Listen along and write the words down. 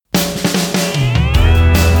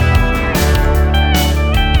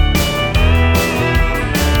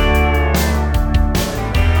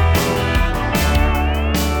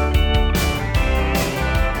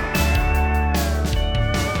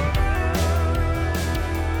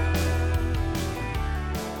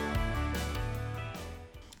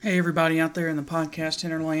Hey, everybody out there in the podcast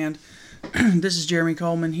hinterland. This is Jeremy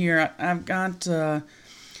Coleman here. I've got a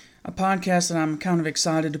podcast that I'm kind of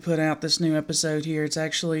excited to put out this new episode here. It's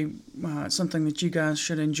actually something that you guys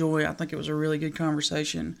should enjoy. I think it was a really good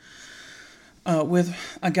conversation with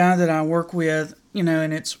a guy that I work with,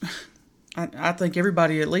 and I think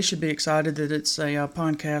everybody at least should be excited that it's a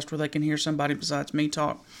podcast where they can hear somebody besides me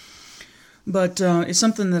talk. But it's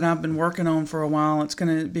something that I've been working on for a while. It's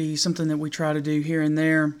going to be something that we try to do here and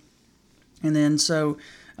there. And then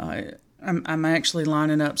I'm actually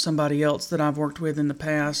lining up somebody else that I've worked with in the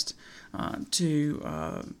past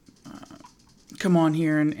to come on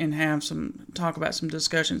here and have talk about some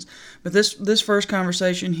discussions. But this first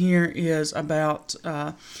conversation here is about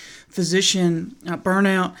physician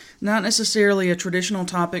burnout. Not necessarily a traditional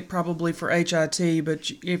topic probably for HIT, but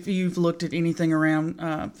if you've looked at anything around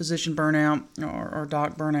physician burnout or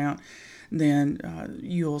doc burnout, then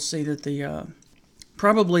you'll see that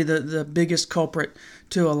probably the biggest culprit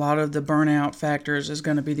to a lot of the burnout factors is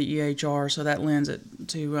going to be the EHR. So that lends it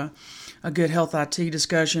to a good health IT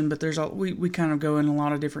discussion. But we kind of go in a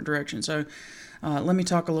lot of different directions. So let me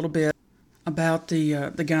talk a little bit about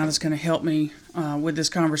the guy that's going to help me with this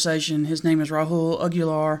conversation. His name is Rahul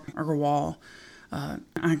Agarwal.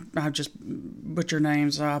 I just butcher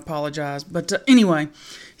names, so I apologize. But anyway,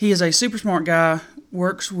 he is a super smart guy,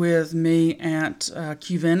 works with me at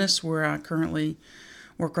Qventus, where I currently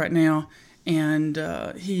work right now, and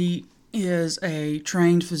he is a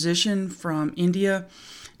trained physician from India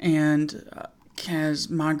and has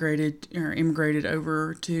migrated or immigrated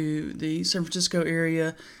over to the San Francisco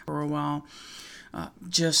area for a while.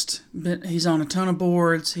 He's on a ton of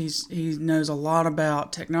boards. He knows a lot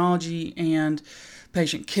about technology and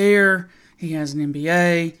patient care. He has an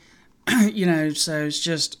MBA, so it's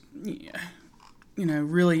just,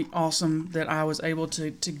 really awesome that I was able to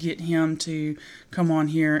get him to come on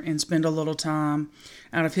here and spend a little time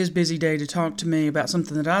out of his busy day to talk to me about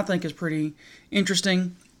something that I think is pretty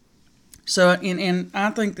interesting. So, and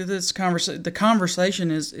I think that the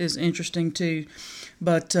conversation is interesting too,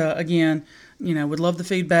 but again, would love the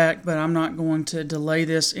feedback, but I'm not going to delay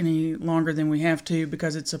this any longer than we have to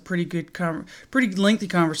because it's a pretty good, pretty lengthy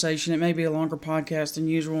conversation. It may be a longer podcast than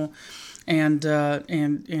usual, and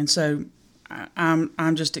so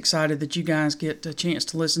I'm just excited that you guys get a chance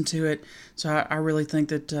to listen to it. So I really think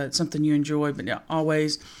that it's something you enjoy. But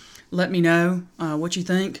always let me know what you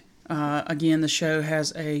think. Again, the show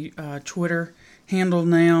has a Twitter handle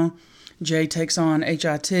now. Jay takes on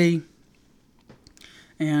HIT.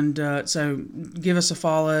 And so give us a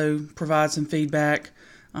follow, provide some feedback.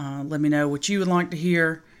 Let me know what you would like to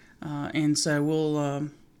hear. And so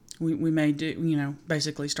we may do,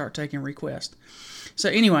 basically start taking requests. So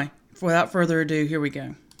anyway, without further ado, here we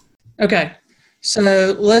go. Okay.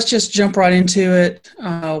 So let's just jump right into it.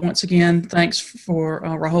 Once again, thanks for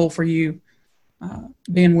Rahul for you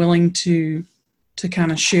being willing to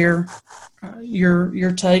kind of share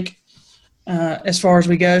your take as far as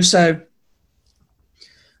we go. So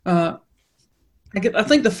I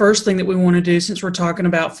think the first thing that we want to do, since we're talking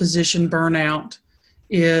about physician burnout,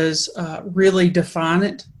 is really define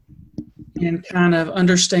it and kind of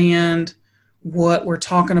understand what we're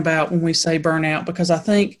talking about when we say burnout, because I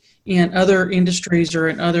think in other industries or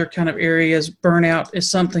in other kind of areas, burnout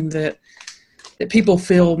is something that people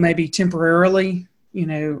feel maybe temporarily,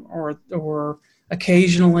 or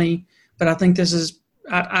occasionally. But I think this is,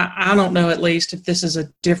 I don't know at least if this is a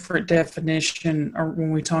different definition or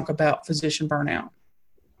when we talk about physician burnout.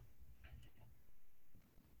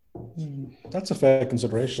 That's a fair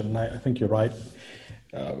consideration. I think you're right.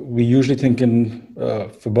 We usually think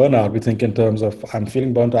for burnout, we think in terms of I'm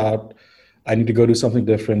feeling burnt out. I need to go do something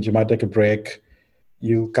different. You might take a break,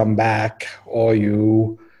 you come back, or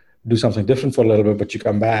you do something different for a little bit, but you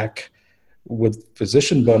come back. With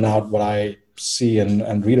physician burnout, what I see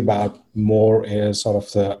and read about more is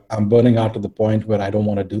sort of I'm burning out to the point where I don't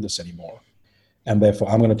want to do this anymore. And therefore,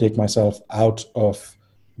 I'm going to take myself out of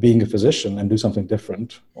being a physician and do something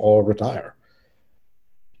different or retire.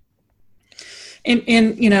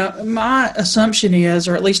 And my assumption is,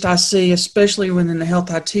 or at least I see, especially within the health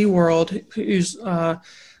IT world, who's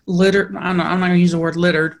littered, I'm not going to use the word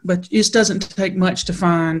littered, but it doesn't take much to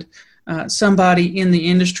find somebody in the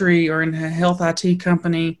industry or in a health IT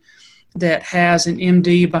company that has an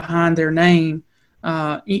MD behind their name.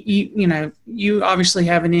 You obviously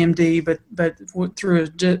have an MD, but through a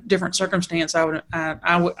different circumstance, I'm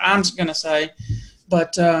going to say,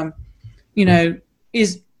 but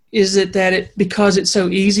is it that because it's so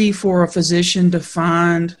easy for a physician to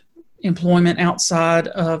find employment outside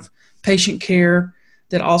of patient care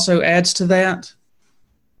that also adds to that?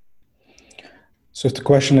 So if the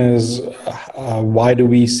question is, why do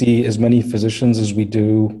we see as many physicians as we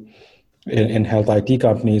do in health IT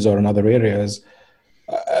companies or in other areas?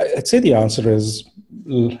 I'd say the answer is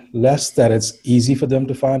less that it's easy for them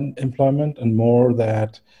to find employment and more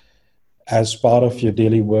that as part of your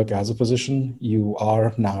daily work as a physician, you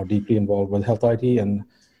are now deeply involved with health IT, and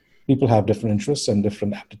people have different interests and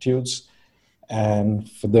different aptitudes. And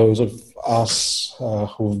for those of us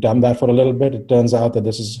who've done that for a little bit, it turns out that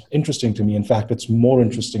this is interesting to me. In fact, it's more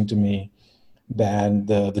interesting to me than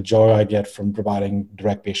the joy I get from providing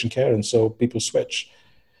direct patient care. And so people switch.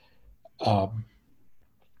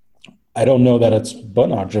 I don't know that it's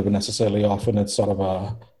burnout driven necessarily. Often it's sort of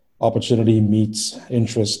a opportunity meets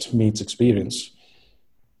interest meets experience.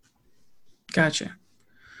 Gotcha.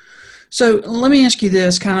 So let me ask you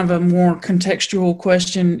this, kind of a more contextual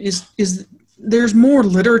question: is there's more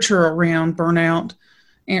literature around burnout,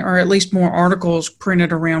 or at least more articles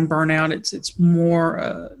printed around burnout? It's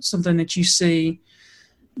more something that you see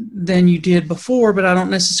than you did before, but I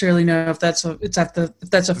don't necessarily know if that's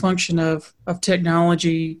a function of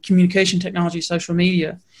technology, communication technology, social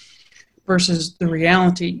media, versus the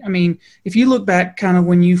reality. I mean, if you look back kind of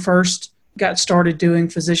when you first got started doing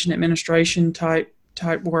physician administration type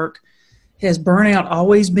work, has burnout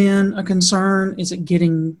always been a concern? Is it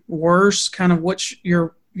getting worse? Kind of what's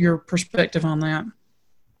your perspective on that?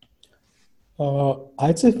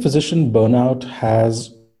 I'd say physician burnout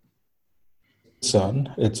has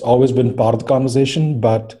concern. It's always been part of the conversation,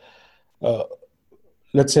 but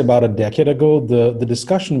let's say about a decade ago, the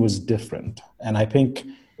discussion was different. And I think,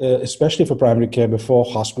 especially for primary care, before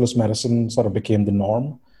hospitalist medicine sort of became the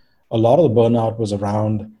norm, a lot of the burnout was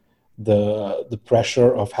around the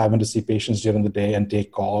pressure of having to see patients during the day and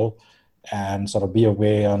take call and sort of be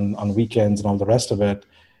away on weekends and all the rest of it.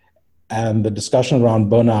 And the discussion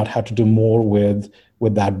around burnout had to do more with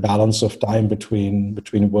that balance of time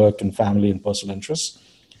between work and family and personal interests.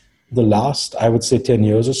 The last, I would say, 10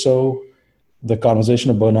 years or so, the conversation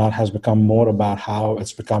of burnout has become more about how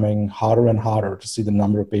it's becoming harder and harder to see the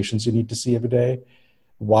number of patients you need to see every day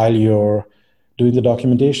while you're doing the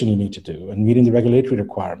documentation you need to do and meeting the regulatory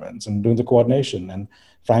requirements and doing the coordination. And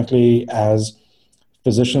frankly, as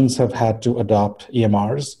physicians have had to adopt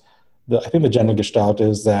EMRs, I think the general gestalt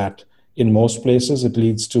is that in most places, it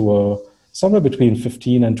leads to somewhere between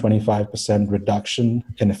 15 and 25% reduction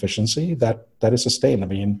in efficiency that is sustained. I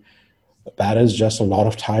mean, that is just a lot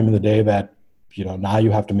of time in the day that, now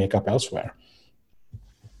you have to make up elsewhere.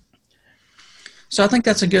 So I think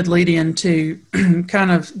that's a good lead in to kind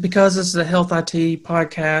of, because this is a health IT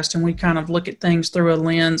podcast and we kind of look at things through a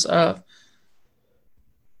lens of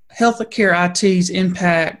healthcare IT's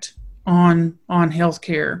impact on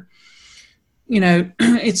healthcare.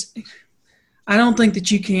 I don't think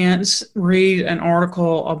that you can't read an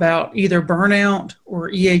article about either burnout or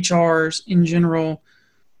EHRs in general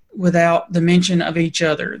without the mention of each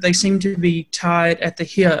other. They seem to be tied at the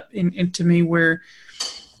hip, and to me, where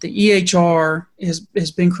the EHR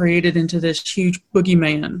has been created into this huge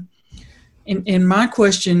boogeyman. And my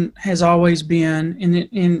question has always been, and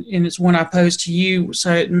it's one I posed to you,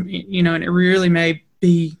 so and it really may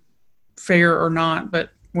be fair or not, but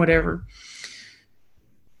whatever.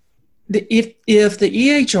 If the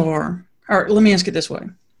EHR, or let me ask it this way,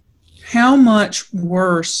 how much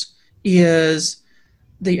worse is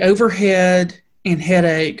the overhead and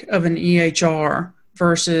headache of an EHR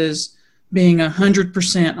versus being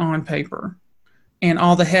 100% on paper and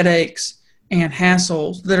all the headaches and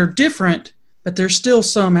hassles that are different, but there's still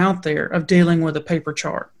some out there of dealing with a paper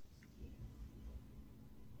chart?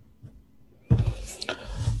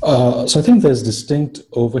 So I think there's distinct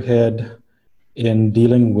overhead in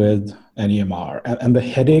dealing with an EMR, and the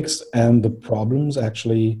headaches and the problems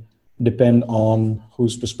actually depend on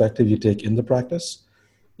whose perspective you take in the practice.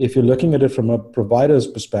 If you're looking at it from a provider's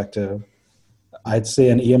perspective, I'd say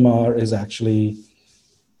an EMR is actually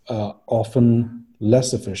often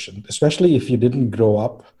less efficient, especially if you didn't grow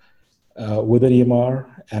up with an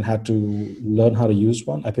EMR and had to learn how to use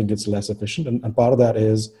one. I think it's less efficient. And part of that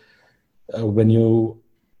is when you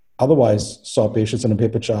otherwise saw patients in a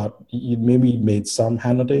paper chart, you maybe made some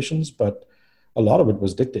hand notations, but a lot of it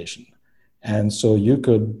was dictation. And so you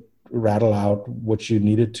could rattle out what you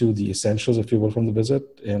needed to, the essentials, if you will, from the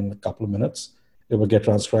visit in a couple of minutes. It would get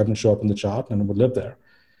transcribed and show up in the chart and it would live there.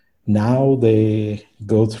 Now they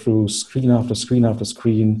go through screen after screen after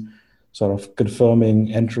screen, sort of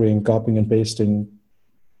confirming, entering, copying and pasting.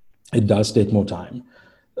 It does take more time.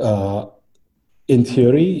 In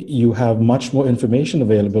theory, you have much more information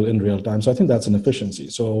available in real time. So I think that's an efficiency.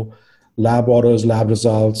 So lab orders, lab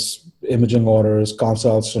results, imaging orders,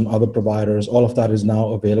 consults from other providers, all of that is now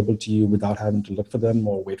available to you without having to look for them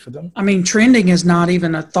or wait for them. I mean, trending is not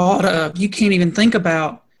even a thought of. You can't even think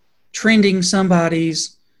about trending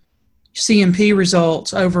somebody's CMP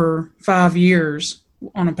results over 5 years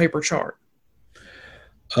on a paper chart.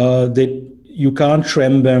 You can't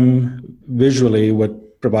trend them visually.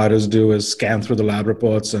 What providers do is scan through the lab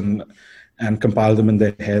reports and compile them in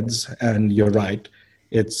their heads. And you're right,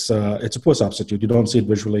 it's a poor substitute. You don't see it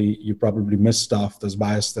visually. You probably miss stuff. There's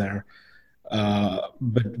bias there.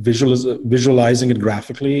 But visualizing it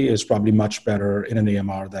graphically is probably much better in an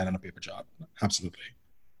EMR than in a paper chart. Absolutely.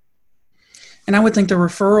 And I would think the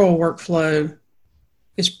referral workflow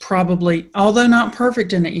is probably, although not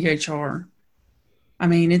perfect in the EHR, I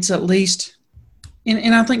mean, it's at least,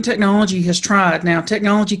 and I think technology has tried. Now,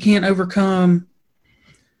 technology can't overcome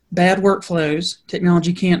bad workflows.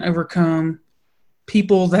 Technology can't overcome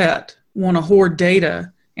people that want to hoard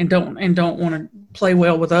data and don't want to play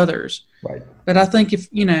well with others. Right. But I think if,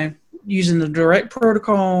 using the direct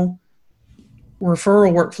protocol,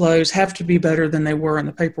 referral workflows have to be better than they were in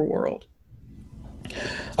the paper world.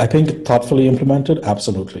 I think thoughtfully implemented,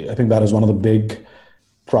 absolutely. I think that is one of the big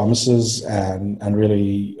promises and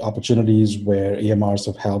really opportunities where EMRs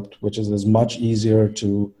have helped, which is it's much easier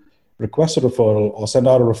to request a referral or send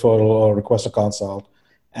out a referral or request a consult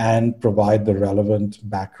and provide the relevant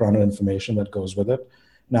background and information that goes with it.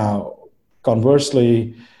 Now,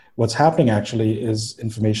 conversely, what's happening actually is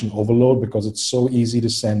information overload because it's so easy to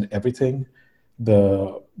send everything.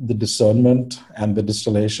 The discernment and the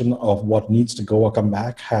distillation of what needs to go or come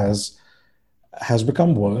back has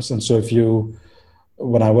become worse. And so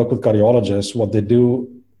when I work with cardiologists, what they do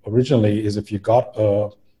originally is if you got a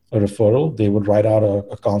referral, they would write out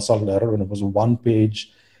a consult letter, and it was a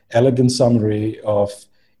one-page elegant summary of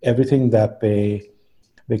everything that they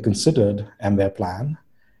considered and their plan.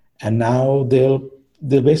 And now they'll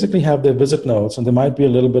basically have their visit notes, and there might be a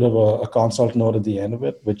little bit of a consult note at the end of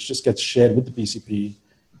it, which just gets shared with the PCP.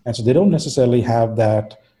 And so they don't necessarily have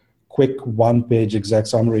that quick one-page exec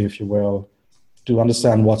summary, if you will, to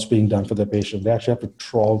understand what's being done for their patient. They actually have to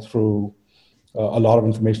trawl through a lot of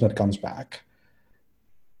information that comes back.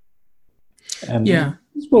 And yeah,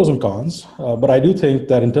 there's pros and cons. But I do think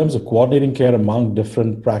that in terms of coordinating care among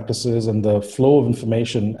different practices and the flow of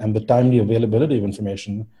information and the timely availability of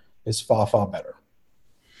information is far, far better.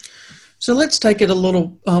 So let's take it a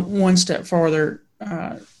little one step farther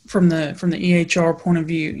from the EHR point of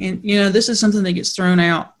view. And, this is something that gets thrown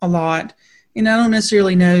out a lot. And I don't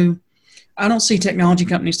necessarily know, I don't see technology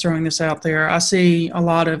companies throwing this out there. I see a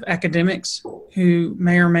lot of academics who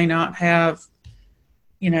may or may not have,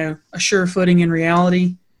 a sure footing in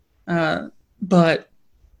reality. But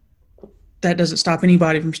that doesn't stop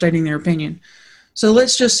anybody from stating their opinion. So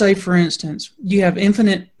let's just say, for instance, you have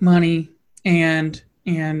infinite money and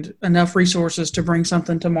enough resources to bring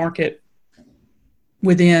something to market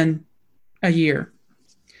within a year.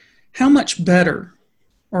 How much better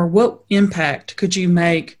or what impact could you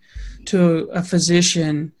make to a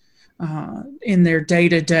physician in their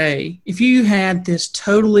day-to-day if you had this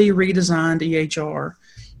totally redesigned EHR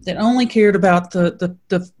that only cared about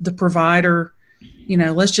the provider,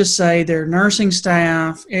 let's just say their nursing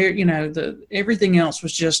staff, everything else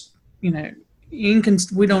was just, we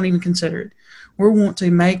don't even consider it. We want to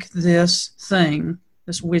make this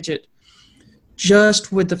widget,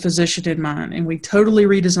 just with the physician in mind, and we totally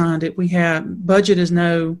redesigned it. We have budget is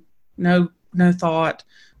no thought.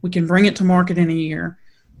 We can bring it to market in a year.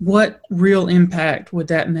 What real impact would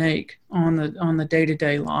that make on the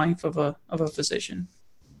day-to-day life of a physician?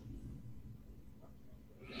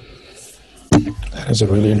 That is a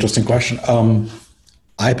really interesting question.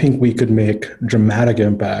 I think we could make dramatic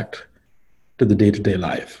impact to the day-to-day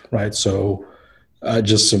life, right? So I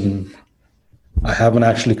haven't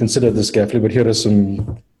actually considered this carefully, but here are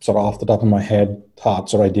some sort of off the top of my head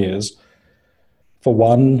thoughts or ideas. For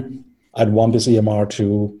one, I'd want this EMR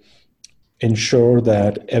to ensure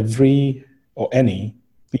that every or any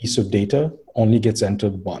piece of data only gets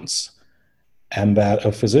entered once, and that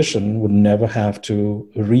a physician would never have to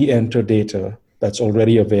re-enter data that's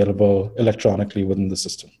already available electronically within the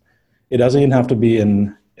system. It doesn't even have to be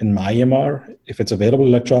in my EMR. If it's available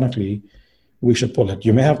electronically, we should pull it.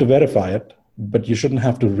 You may have to verify it, but you shouldn't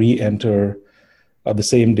have to re-enter the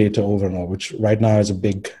same data over and over, which right now is a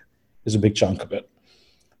big chunk of it.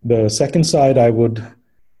 The second side I would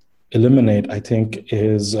eliminate, I think,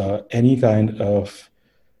 is any kind of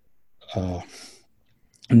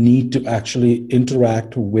need to actually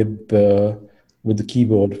interact with the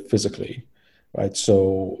keyboard physically, right?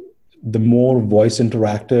 So the more voice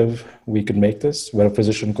interactive we could make this, where a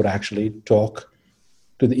physician could actually talk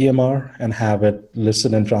to the EMR and have it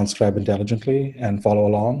listen and transcribe intelligently and follow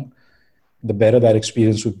along, the better that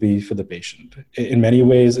experience would be for the patient. In many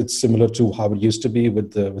ways, it's similar to how it used to be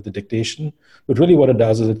with the dictation. But really what it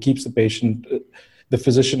does is it keeps the patient, the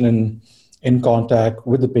physician in contact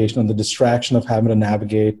with the patient, and the distraction of having to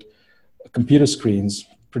navigate computer screens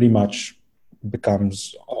pretty much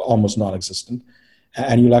becomes almost non-existent.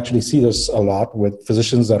 And you'll actually see this a lot with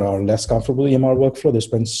physicians that are less comfortable with EMR workflow. They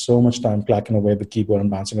spend so much time clacking away the keyboard and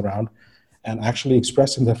bouncing around and actually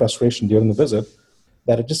expressing their frustration during the visit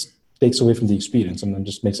that it just takes away from the experience and then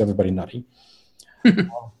just makes everybody nutty.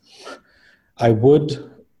 I would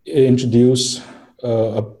introduce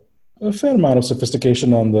a fair amount of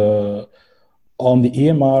sophistication on the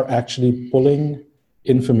EMR actually pulling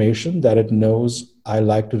information that it knows I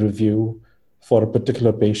like to review for a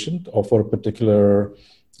particular patient or for a particular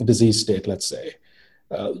disease state, let's say.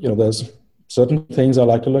 There's certain things I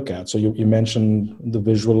like to look at. So you mentioned the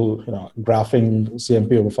visual, graphing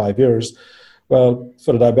CMP over 5 years. Well,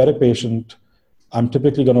 for a diabetic patient, I'm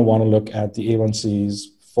typically going to want to look at the A1Cs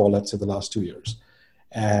for, let's say, the last 2 years.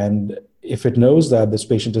 And if it knows that this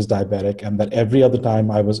patient is diabetic and that every other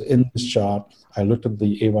time I was in this chart, I looked at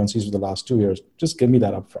the A1Cs for the last 2 years, just give me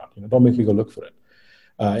that up front. Don't make me go look for it.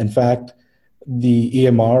 In fact, the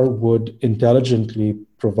EMR would intelligently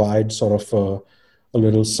provide sort of a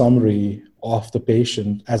little summary of the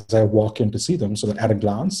patient as I walk in to see them, so that at a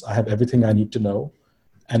glance, I have everything I need to know,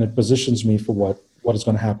 and it positions me for what is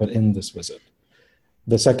going to happen in this visit.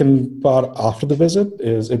 The second part after the visit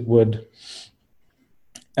is it would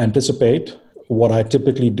anticipate what I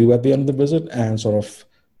typically do at the end of the visit and sort of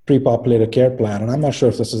pre-populate a care plan. And I'm not sure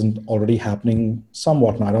if this isn't already happening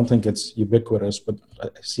somewhat now. I don't think it's ubiquitous, but I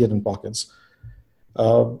see it in pockets.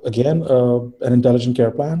 Again, an intelligent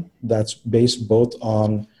care plan that's based both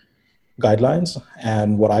on guidelines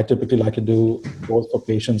and what I typically like to do both for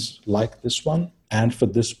patients like this one and for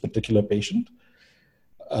this particular patient.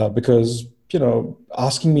 Because,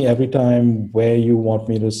 asking me every time where you want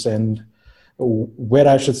me to send, where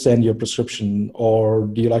I should send your prescription, or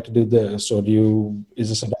do you like to do this, or is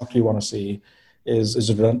this a doctor you want to see, is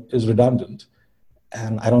redundant.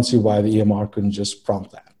 And I don't see why the EMR couldn't just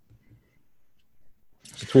prompt that.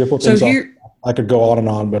 So 3 or 4 things I could go on and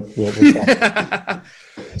on, but we'll stop.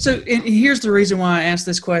 So and here's the reason why I asked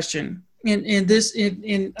this question. And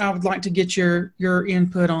I would like to get your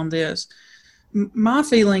input on this. My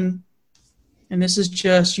feeling, and this is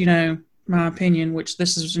just, my opinion, which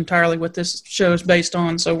this is entirely what this show is based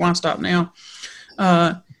on, so why stop now,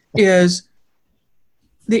 is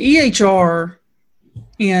the EHR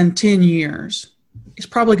in 10 years is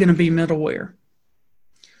probably going to be middleware.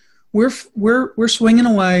 We're swinging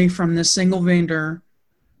away from this single vendor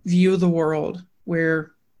view of the world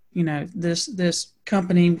where, this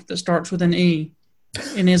company that starts with an E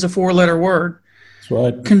and is a 4-letter word. That's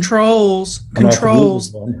right. Controls,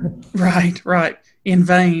 right, in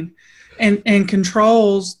vain, and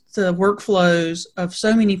controls the workflows of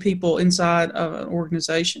so many people inside of an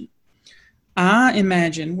organization. I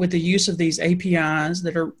imagine with the use of these APIs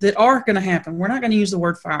that are going to happen, we're not going to use the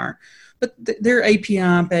word fire, but their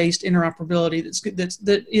API-based interoperability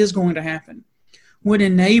that is going to happen would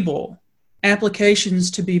enable applications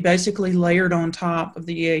to be basically layered on top of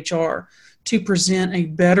the EHR to present a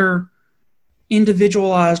better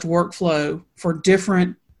individualized workflow for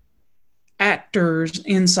different actors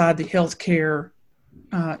inside the healthcare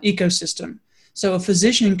ecosystem. So a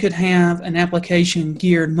physician could have an application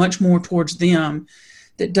geared much more towards them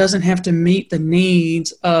that doesn't have to meet the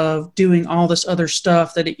needs of doing all this other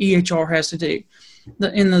stuff that the EHR has to do.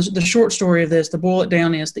 In the short story of this, the boil it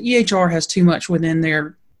down is the EHR has too much within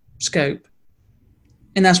their scope.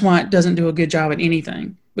 And that's why it doesn't do a good job at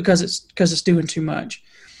anything, because it's doing too much.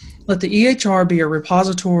 Let the EHR be a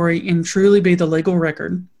repository and truly be the legal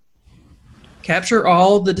record. Capture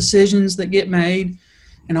all the decisions that get made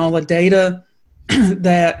and all the data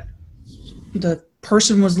that the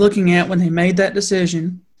person was looking at when they made that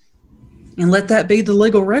decision, and let that be the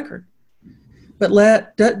legal record. But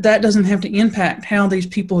that doesn't have to impact how these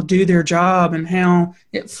people do their job and how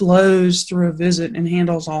it flows through a visit and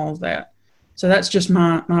handles all of that. So that's just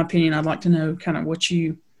my opinion. I'd like to know kind of what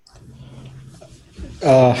you...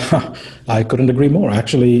 I couldn't agree more,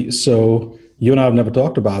 actually. So you and I have never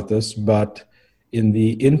talked about this, but in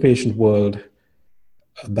the inpatient world,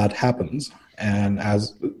 that happens. And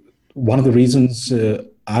as one of the reasons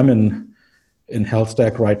I'm in health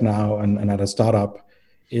tech right now and at a startup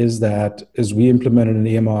is that as we implemented an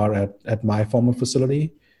EMR at my former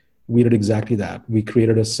facility, we did exactly that. We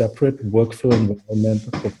created a separate workflow environment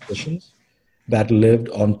for physicians that lived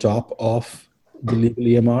on top of the legal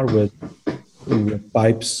EMR with with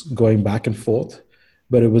pipes going back and forth,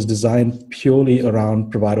 but it was designed purely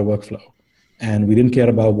around provider workflow. And we didn't care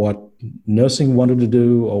about what nursing wanted to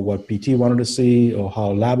do or what PT wanted to see or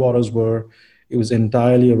how lab orders were. It was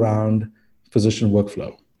entirely around physician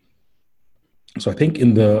workflow. So I think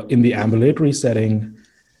in the ambulatory setting,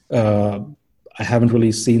 I haven't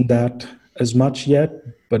really seen that as much yet.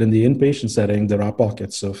 But in the inpatient setting, there are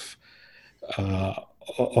pockets of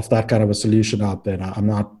that kind of a solution out there. Now, I'm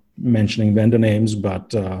not mentioning vendor names,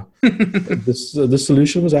 but this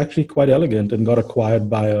solution was actually quite elegant and got acquired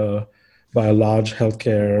by a large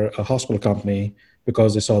healthcare hospital company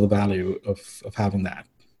because they saw the value of having that.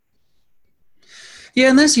 Yeah,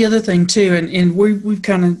 and that's the other thing too, and we've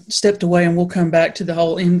kind of stepped away, and we'll come back to the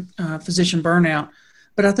whole physician burnout.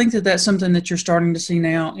 But I think that's something that you're starting to see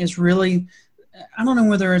now is really, I don't know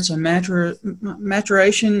whether it's a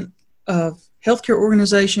maturation of healthcare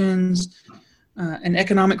organizations, an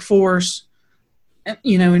economic force,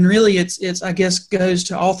 and really it's I guess goes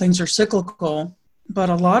to all things are cyclical, but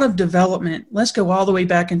a lot of development, let's go all the way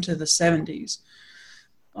back into the 70s.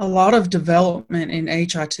 A lot of development in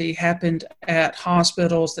HIT happened at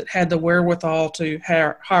hospitals that had the wherewithal to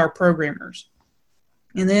hire programmers.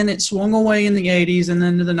 And then it swung away in the 80s and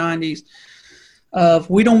then to the 90s of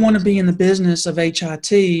we don't want to be in the business of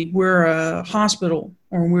HIT. We're a hospital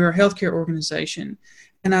or we're a healthcare organization.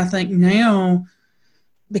 And I think now,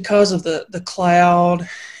 because of the cloud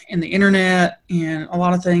and the internet and a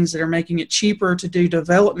lot of things that are making it cheaper to do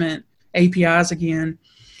development, APIs again,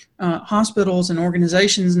 hospitals and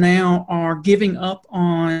organizations now are giving up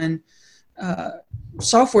on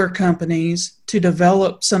software companies to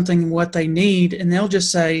develop something what they need, and they'll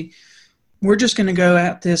just say, we're just going to go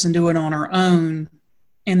at this and do it on our own.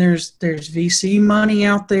 And there's VC money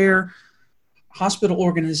out there. Hospital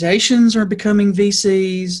organizations are becoming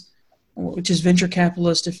VCs, which is venture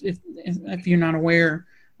capitalists, if you're not aware.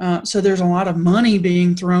 So there's a lot of money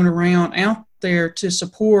being thrown around out there to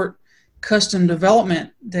support custom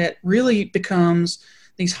development that really becomes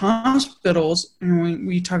these hospitals, and when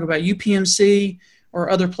we talk about UPMC or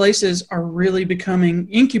other places, are really becoming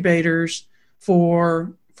incubators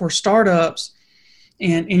for startups,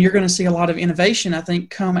 and you're going to see a lot of innovation, I think,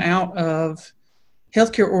 come out of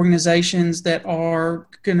healthcare organizations that are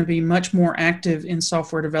going to be much more active in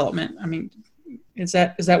software development. I mean, is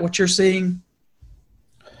that what you're seeing?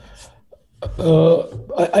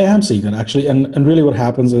 I am seeing it actually, and really what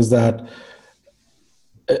happens is that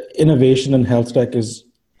innovation in health tech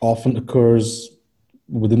often occurs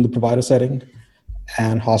within the provider setting,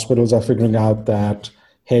 and hospitals are figuring out that,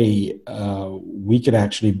 hey, we can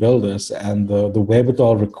actually build this, and the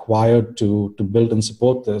wherewithal required to build and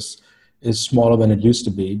support this is smaller than it used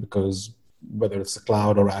to be, because whether it's the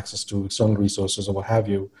cloud or access to external resources or what have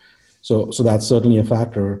you. So that's certainly a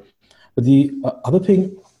factor. But the other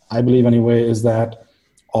thing, I believe anyway, is that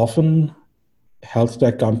often health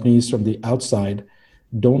tech companies from the outside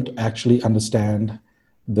don't actually understand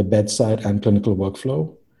the bedside and clinical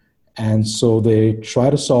workflow. And so they try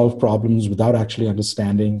to solve problems without actually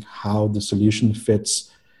understanding how the solution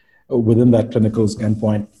fits within that clinical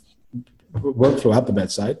endpoint workflow at the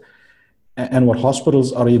bedside. And what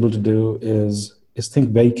hospitals are able to do is think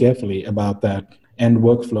very carefully about that end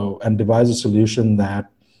workflow and devise a solution that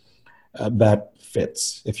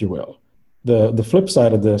fits, if you will. The flip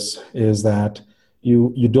side of this is that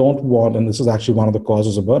you don't want, and this is actually one of the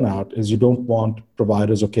causes of burnout, is you don't want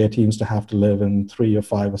providers or care teams to have to live in 3 or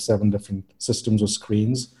 5 or 7 different systems or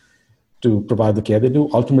screens to provide the care they do.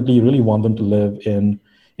 Ultimately, you really want them to live in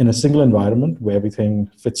a single environment where everything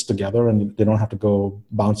fits together and they don't have to go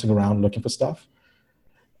bouncing around looking for stuff.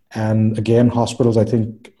 And again, hospitals, I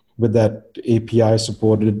think, with that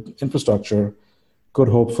API-supported infrastructure, could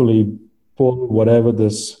hopefully pull whatever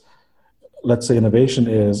this, let's say, innovation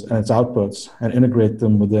is and its outputs and integrate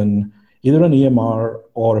them within either an EMR,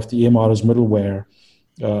 or if the EMR is middleware,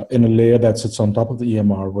 in a layer that sits on top of the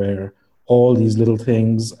EMR, where all these little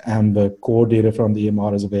things and the core data from the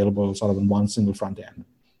EMR is available sort of in one single front end.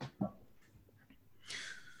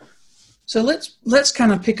 So let's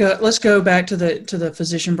kind of let's go back to the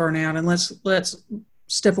physician burnout, and let's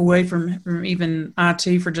step away from even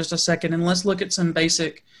IT for just a second, and let's look at some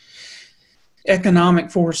basic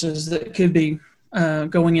economic forces that could be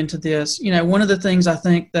going into this. One of the things I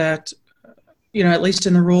think that, at least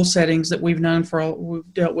in the rural settings that we've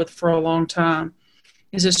dealt with for a long time,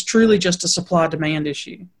 is it's truly just a supply-demand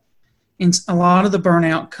issue. And a lot of the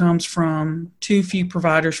burnout comes from too few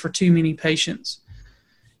providers for too many patients.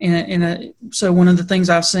 So one of the things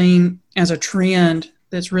I've seen as a trend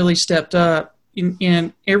that's really stepped up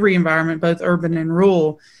in every environment, both urban and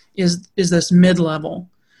rural, is this mid-level,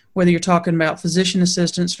 whether you're talking about physician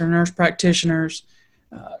assistants or nurse practitioners,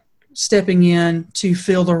 stepping in to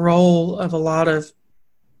fill the role of a lot of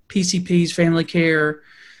PCPs, family care,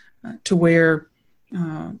 to where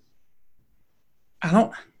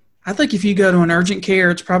I think if you go to an urgent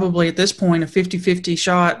care, it's probably at this point a 50-50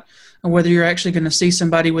 shot of whether you're actually going to see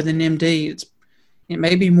somebody with an MD. It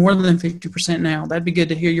may be more than 50% now. That'd be good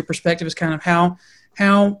to hear your perspective as kind of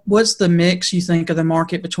what's the mix you think of the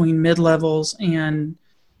market between mid-levels and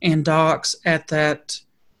docs at that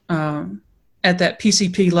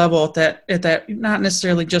PCP level, at that not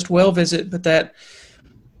necessarily just well visit, but that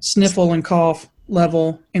sniffle and cough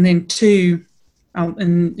level. And then two,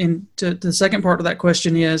 and to the second part of that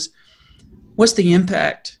question is, what's the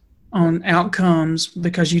impact on outcomes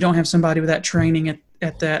because you don't have somebody with that training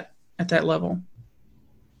at that level?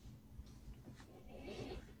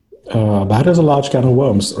 That is a large can of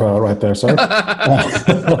worms right there, sir.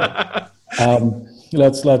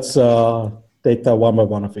 Let's take that one by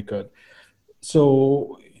one if we could.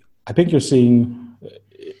 So I think you're seeing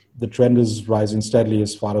the trend is rising steadily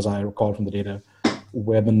as far as I recall from the data,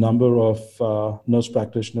 where the number of nurse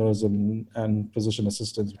practitioners and physician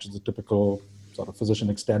assistants, which is the typical sort of physician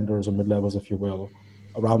extenders or mid-levels, if you will,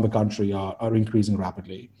 around the country are increasing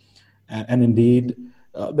rapidly. And indeed,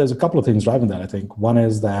 there's a couple of things driving that, I think. One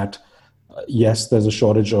is that, yes, there's a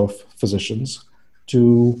shortage of physicians.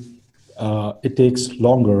 Two, it takes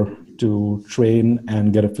longer to train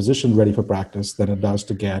and get a physician ready for practice than it does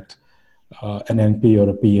to get an NP or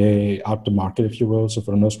a PA out to market, if you will. So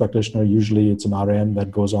for a nurse practitioner, usually it's an RN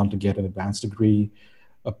that goes on to get an advanced degree.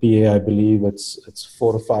 A PA, I believe it's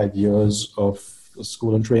 4 to 5 years of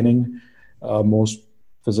school and training. Most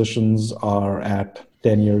physicians are at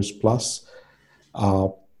 10 years plus.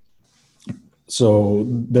 So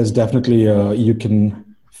there's definitely you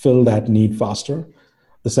can fill that need faster.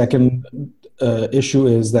 The second issue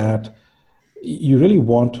is that you really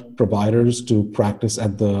want providers to practice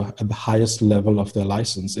at the highest level of their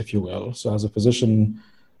license, if you will. So as a physician,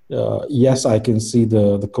 yes, I can see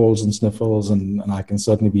the colds and sniffles, and I can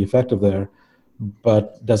certainly be effective there.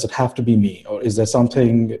 But does it have to be me, or is there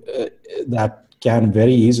something that can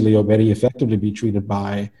very easily or very effectively be treated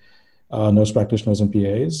by nurse practitioners and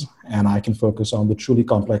PAs, and I can focus on the truly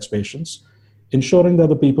complex patients, ensuring that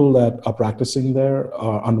the people that are practicing there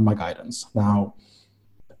are under my guidance. Now,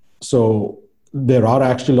 so there are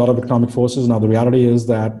actually a lot of economic forces. Now, the reality is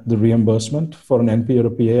that the reimbursement for an NP or a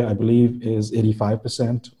PA, I believe, is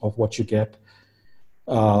 85% of what you get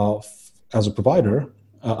as a provider,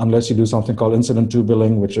 unless you do something called incident to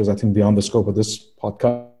billing, which is, I think, beyond the scope of this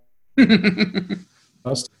podcast.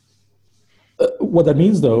 What that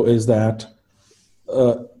means, though, is that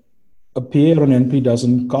a PA or an NP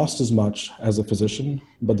doesn't cost as much as a physician,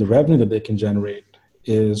 but the revenue that they can generate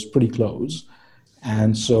is pretty close.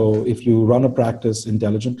 And so if you run a practice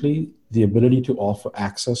intelligently, the ability to offer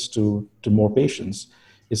access to more patients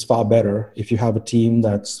is far better if you have a team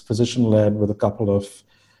that's physician-led with a couple of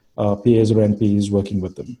PAs or NPs working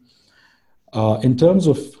with them. In terms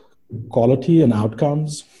of quality and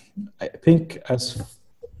outcomes, I think, as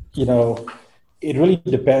you know, it really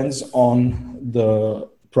depends on the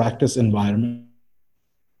practice environment.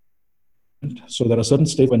 So there are certain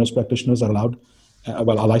states where nurse practitioners are allowed, are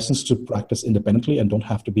licensed to practice independently and don't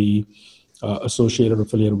have to be associated or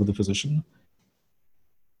affiliated with the physician.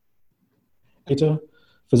 Later,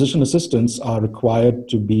 physician assistants are required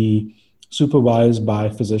to be supervised by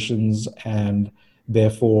physicians and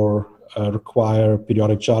therefore require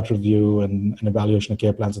periodic chart review and evaluation of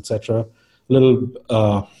care plans, etc. A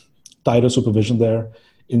little tighter supervision there.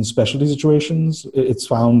 In specialty situations, it's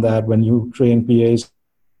found that when you train PAs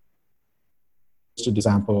to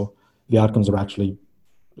sample, the outcomes are actually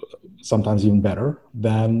sometimes even better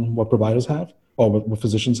than what providers have or what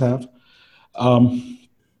physicians have.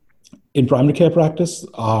 In primary care practice,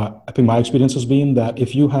 I think my experience has been that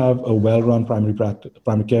if you have a well-run primary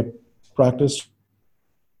care practice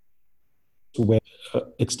where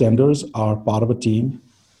extenders are part of a team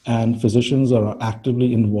and physicians are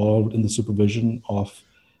actively involved in the supervision of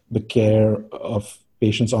the care of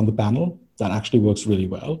patients on the panel, that actually works really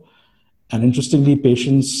well. And interestingly,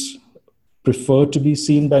 patients prefer to be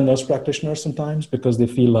seen by nurse practitioners sometimes because they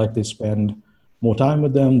feel like they spend more time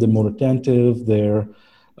with them, they're more attentive, they're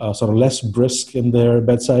sort of less brisk in their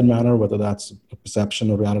bedside manner, whether that's a perception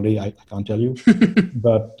or reality, I can't tell you.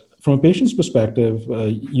 But from a patient's perspective,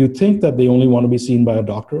 you think that they only want to be seen by a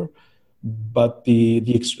doctor, but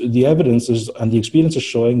the evidence is, and the experience is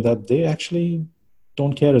showing that they actually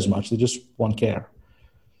don't care as much. They just want care.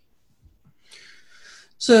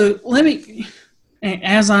 So let me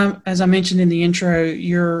as I mentioned in the intro,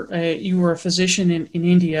 you were a physician in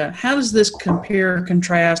India. How does this compare or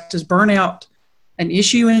contrast? Is burnout an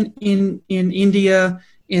issue in India?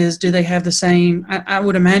 Do they have the same? I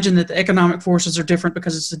would imagine that the economic forces are different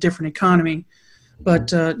because it's a different economy. But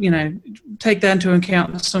take that into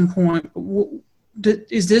account at some point.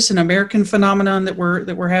 Is this an American phenomenon that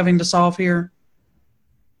we're having to solve here?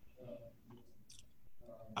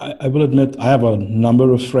 I will admit I have a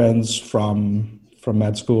number of friends from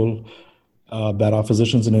med school that are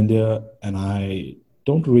physicians in India, and I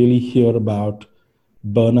don't really hear about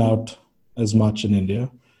burnout as much in India.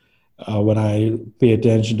 When I pay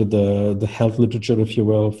attention to the health literature, if you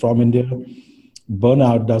will, from India,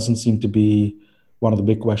 burnout doesn't seem to be one of the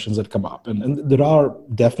big questions that come up. And there are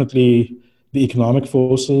definitely the economic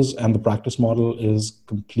forces, and the practice model is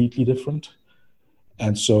completely different.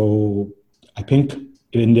 And so I think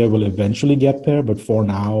India will eventually get there, but for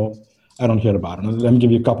now, I don't hear about it. And let me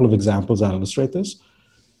give you a couple of examples that illustrate this.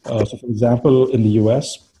 So for example, in the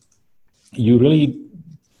US,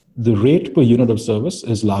 the rate per unit of service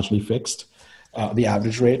is largely fixed, the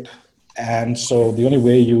average rate. And so the only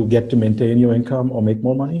way you get to maintain your income or make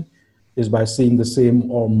more money is by seeing the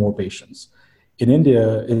same or more patients. In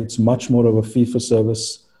India, it's much more of a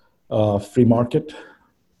fee-for-service, free market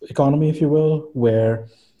economy, if you will, where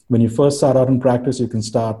when you first start out in practice, you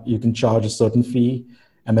can charge a certain fee.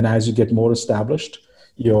 And then as you get more established,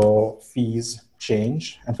 your fees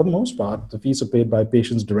change. And for the most part, the fees are paid by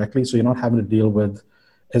patients directly. So you're not having to deal with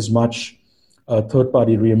as much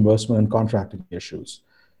third-party reimbursement and contracting issues.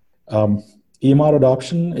 EMR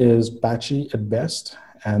adoption is patchy at best,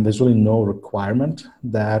 and there's really no requirement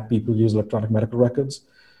that people use electronic medical records.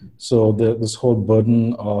 So this whole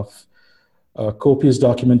burden of copious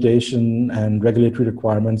documentation and regulatory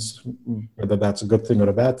requirements, whether that's a good thing or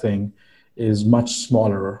a bad thing, is much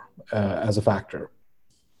smaller as a factor.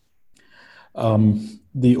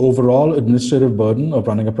 The overall administrative burden of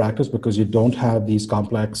running a practice, because you don't have these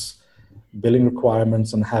complex billing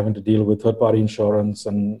requirements and having to deal with third-party insurance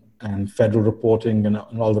and federal reporting and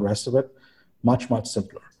all the rest of it, much, much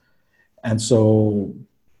simpler. And so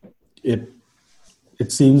it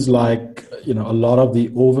seems like, a lot of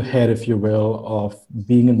the overhead, if you will, of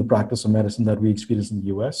being in the practice of medicine that we experience in the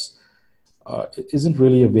US isn't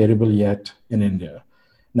really a variable yet in India.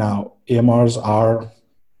 Now, AMRs are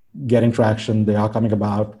getting traction. They are coming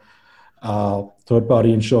about.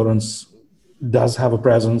 Third-party insurance does have a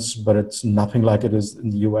presence, but it's nothing like it is in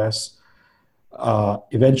the US.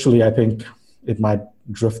 Eventually, I think it might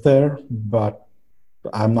drift there, but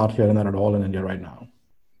I'm not hearing that at all in India right now.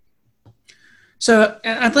 So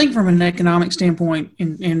I think from an economic standpoint,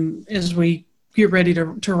 and as we get ready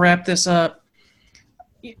to wrap this up,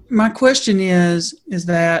 my question is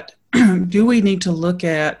that do we need to look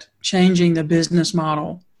at changing the business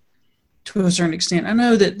model to a certain extent? I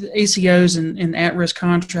know that the ACOs and at-risk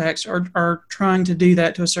contracts are trying to do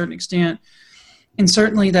that to a certain extent. And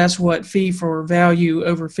certainly that's what fee for value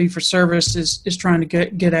over fee for service is trying to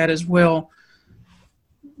get at as well.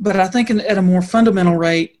 But I think at a more fundamental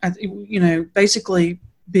rate, basically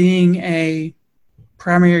being a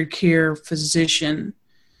primary care physician,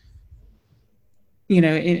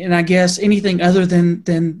 and I guess anything other than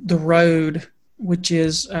the road, which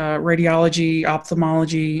is radiology,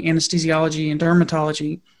 ophthalmology, anesthesiology, and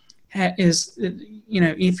dermatology, is,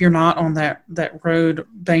 if you're not on that road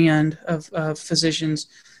band of physicians,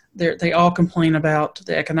 they all complain about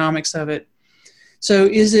the economics of it. So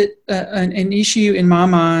is it an issue in my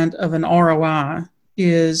mind of an ROI?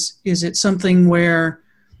 Is it something where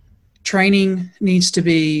training needs to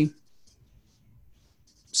be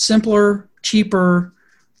simpler, cheaper,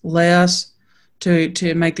 less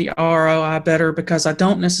to make the ROI better? Because I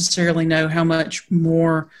don't necessarily know how much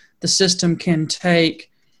more the system can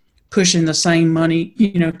take pushing the same money,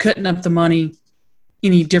 cutting up the money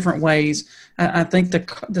any different ways. I think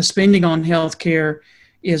the spending on healthcare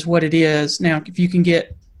is what it is. Now, if you can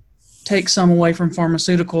take some away from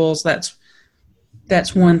pharmaceuticals,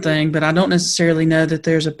 that's one thing, but I don't necessarily know that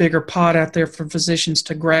there's a bigger pot out there for physicians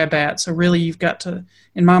to grab at. So really you've got to,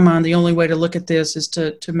 in my mind, the only way to look at this is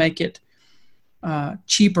to make it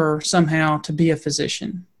cheaper somehow to be a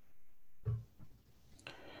physician.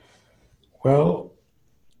 Well,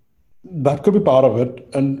 that could be part of it.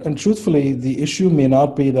 And truthfully, the issue may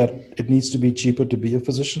not be that it needs to be cheaper to be a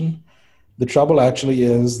physician. The trouble actually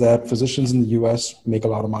is that physicians in the US make a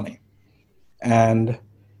lot of money. And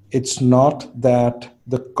it's not that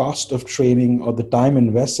the cost of training or the time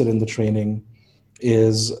invested in the training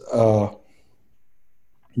is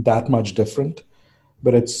that much different.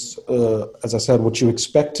 But it's, as I said, what you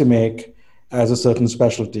expect to make as a certain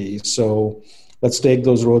specialty. So let's take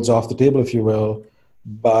those roads off the table, if you will.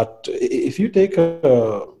 But if you take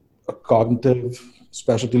a cognitive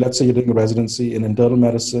specialty, let's say you're doing a residency in internal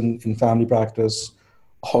medicine, in family practice,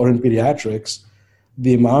 or in pediatrics,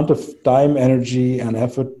 the amount of time, energy, and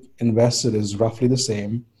effort invested is roughly the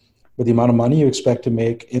same, but the amount of money you expect to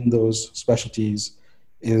make in those specialties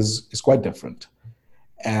is quite different.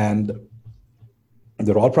 And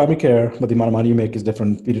they're all primary care, but the amount of money you make is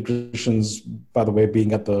different. Pediatricians, by the way,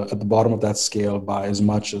 being at the bottom of that scale by as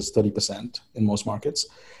much as 30% in most markets,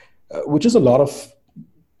 which is a lot of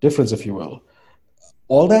difference, if you will.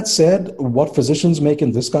 All that said, what physicians make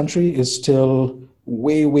in this country is still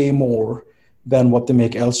way, way more than what they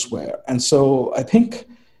make elsewhere. And so I think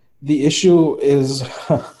the issue is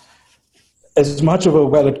as much of a,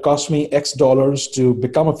 well, it cost me X dollars to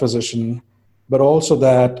become a physician, but also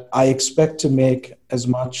that I expect to make as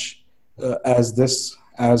much as this,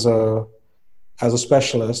 as a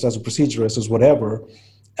specialist, as a procedurist, as whatever.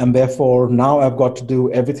 And therefore, now I've got to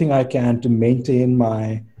do everything I can to maintain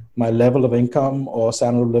my level of income or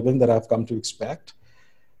standard of living that I've come to expect.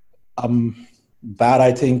 That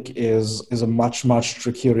I think is a much, much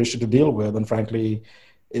trickier issue to deal with. And frankly,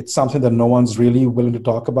 it's something that no one's really willing to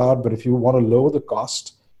talk about. But if you want to lower the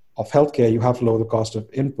cost of healthcare, you have to lower the cost of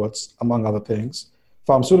inputs, among other things.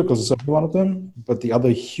 Pharmaceuticals is certainly one of them, but the other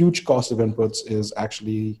huge cost of inputs is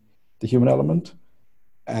actually the human element.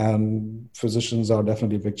 And physicians are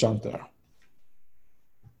definitely a big chunk there.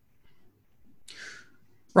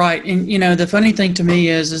 Right. And, the funny thing to me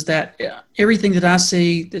is that everything that I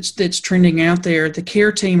see that's trending out there, the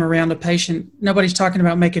care team around a patient, nobody's talking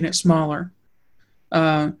about making it smaller.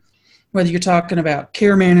 Whether you're talking about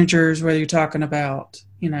care managers, whether you're talking about,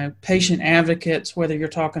 patient advocates, whether you're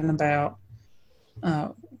talking about,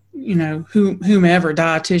 whomever,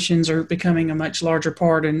 dietitians are becoming a much larger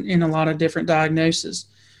part in a lot of different diagnoses.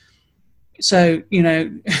 So,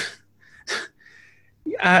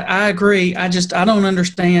 I agree. I don't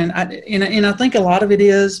understand. And I think a lot of it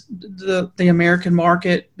is the American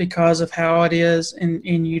market because of how it is,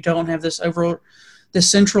 and you don't have this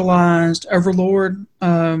centralized overlord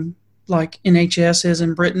like NHS is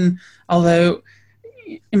in Britain. Although,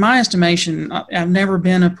 in my estimation, I've never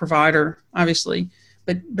been a provider, obviously,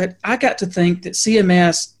 but I got to think that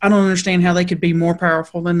CMS, I don't understand how they could be more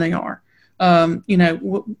powerful than they are. They're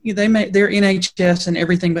NHS in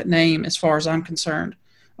everything but name, as far as I'm concerned,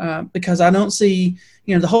 because I don't see,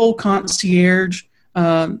 the whole concierge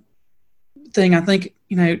thing. I think,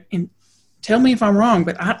 and tell me if I'm wrong,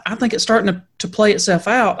 but I think it's starting to play itself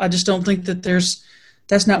out. I just don't think that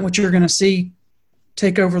that's not what you're going to see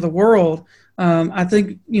take over the world. I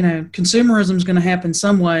think, consumerism is going to happen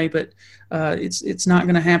some way, but it's not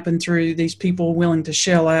going to happen through these people willing to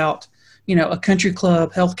shell out, a country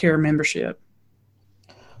club healthcare membership.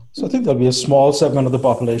 So I think there'll be a small segment of the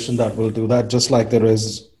population that will do that, just like there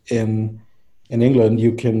is in England.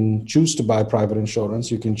 You can choose to buy private insurance.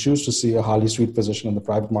 You can choose to see a highly suite physician in the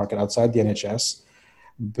private market outside the NHS,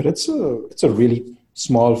 but it's a really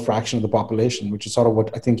small fraction of the population, which is sort of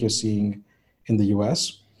what I think you're seeing in the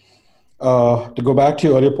US. To go back to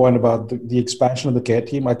your earlier point about the expansion of the care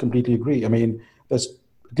team, I completely agree. I mean, there's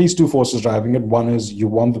at least two forces driving it. One is you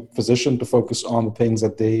want the physician to focus on the things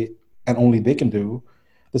that they and only they can do.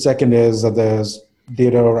 The second is that there's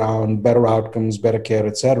data around better outcomes, better care,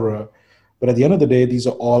 et cetera. But at the end of the day, these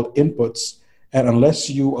are all inputs. And unless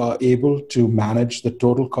you are able to manage the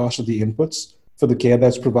total cost of the inputs for the care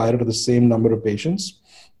that's provided to the same number of patients,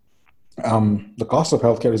 the cost of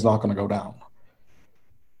healthcare is not going to go down.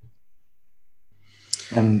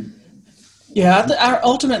 And yeah,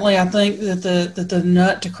 ultimately, I think that the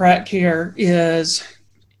nut to crack here is,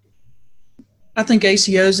 I think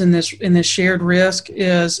ACOs in this shared risk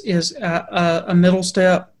is a middle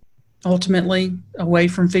step, ultimately, away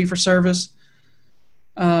from fee for service.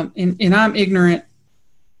 And I'm ignorant,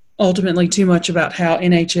 ultimately, too much about how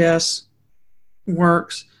NHS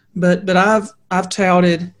works, but I've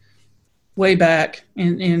touted way back,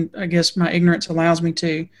 and I guess my ignorance allows me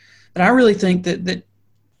to, but I really think that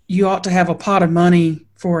you ought to have a pot of money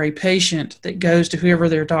for a patient that goes to whoever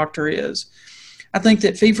their doctor is. I think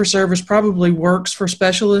that fee-for-service probably works for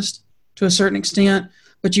specialists to a certain extent,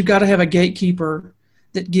 but you've got to have a gatekeeper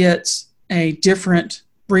that gets a different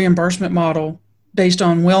reimbursement model based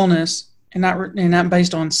on wellness and not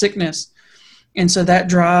based on sickness. And so that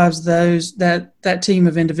drives that team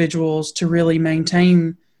of individuals to really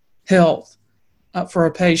maintain health for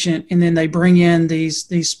a patient, and then they bring in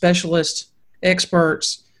these specialist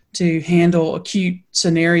experts to handle acute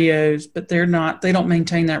scenarios, but they don't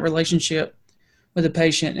maintain that relationship with the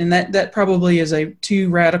patient. And that probably is too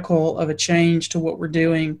radical of a change to what we're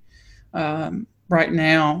doing right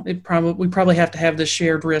now. We probably have to have this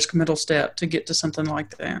shared risk middle step to get to something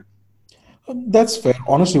like that. That's fair.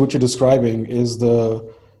 Honestly, what you're describing is the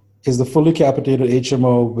fully capitated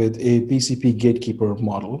HMO with a PCP gatekeeper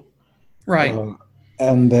model. Right.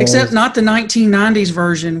 And Except there's not the 1990s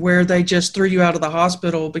version where they just threw you out of the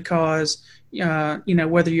hospital because,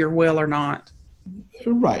 whether you're well or not.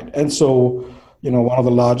 right. And so, one of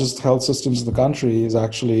the largest health systems in the country is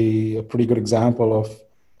actually a pretty good example of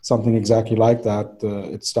something exactly like that.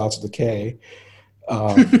 It starts with a K.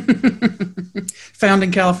 Found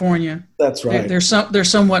in California. That's right. They're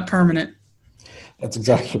somewhat permanent. That's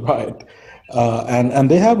exactly right. And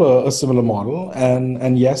they have a similar model,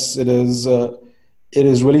 and yes, it is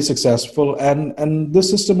really successful. And this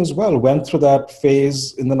system as well went through that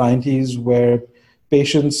phase in the 90s where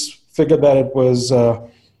patients figured that it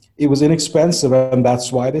was inexpensive, and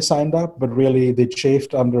that's why they signed up. But really, they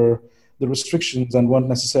chafed under the restrictions and weren't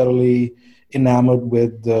necessarily enamored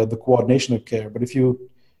with the coordination of care. But if you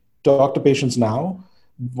talk to patients now,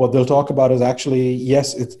 what they'll talk about is actually,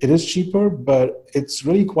 yes, it is cheaper, but it's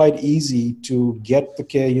really quite easy to get the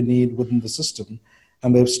care you need within the system.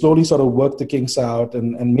 And they've slowly sort of worked the kinks out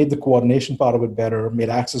and made the coordination part of it better, made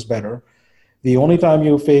access better. The only time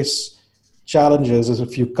you face challenges is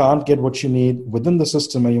if you can't get what you need within the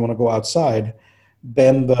system and you want to go outside,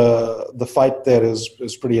 then the fight there is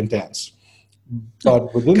pretty intense.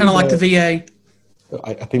 But within kind of like the VA.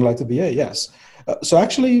 I think like the VA, yes. So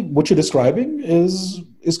actually, what you're describing is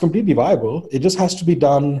completely viable. It just has to be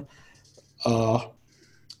done,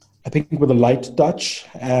 I think, with a light touch,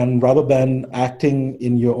 and rather than acting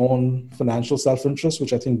in your own financial self-interest,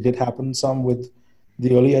 which I think did happen some with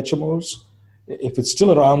the early HMOs. If it's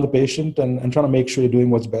still around the patient and trying to make sure you're doing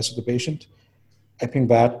what's best for the patient, I think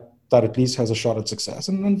that at least has a shot at success.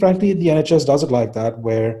 And frankly, the NHS does it like that,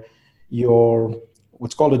 where your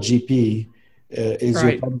what's called a GP is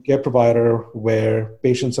Right. your primary care provider, where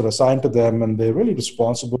patients are assigned to them and they're really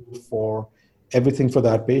responsible for everything for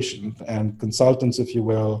that patient. And consultants, if you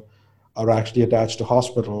will, are actually attached to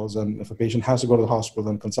hospitals. And if a patient has to go to the hospital,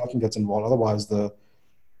 then consultant gets involved. Otherwise, the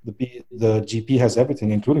GP has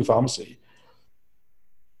everything, including pharmacy.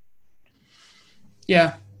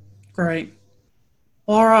 Yeah. Great.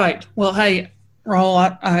 All right. Well, hey,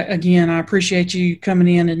 Rahul, I appreciate you coming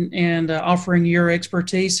in and offering your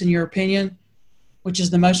expertise and your opinion, which is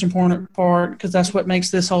the most important part, because that's what makes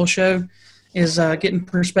this whole show is getting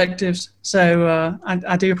perspectives. So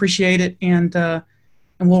I do appreciate it, and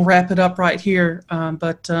we'll wrap it up right here.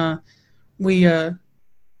 But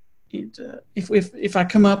if I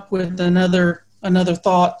come up with another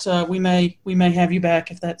thought, we may have you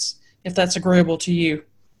back if that's agreeable to you.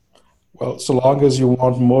 Well, so long as you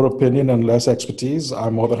want more opinion and less expertise,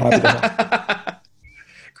 I'm more than happy to help.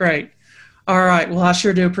 Great. All right. Well, I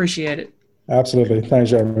sure do appreciate it. Absolutely. Thanks,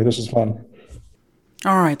 Jeremy. This was fun.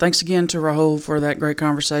 All right. Thanks again to Rahul for that great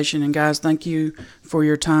conversation. And guys, thank you for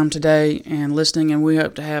your time today and listening. And we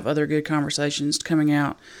hope to have other good conversations coming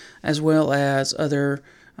out, as well as other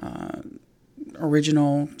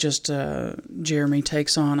original, Jeremy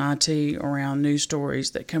takes on IT around news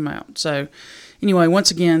stories that come out. So anyway, once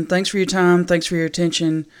again, thanks for your time. Thanks for your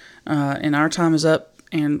attention. And our time is up.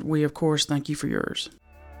 And we, of course, thank you for yours.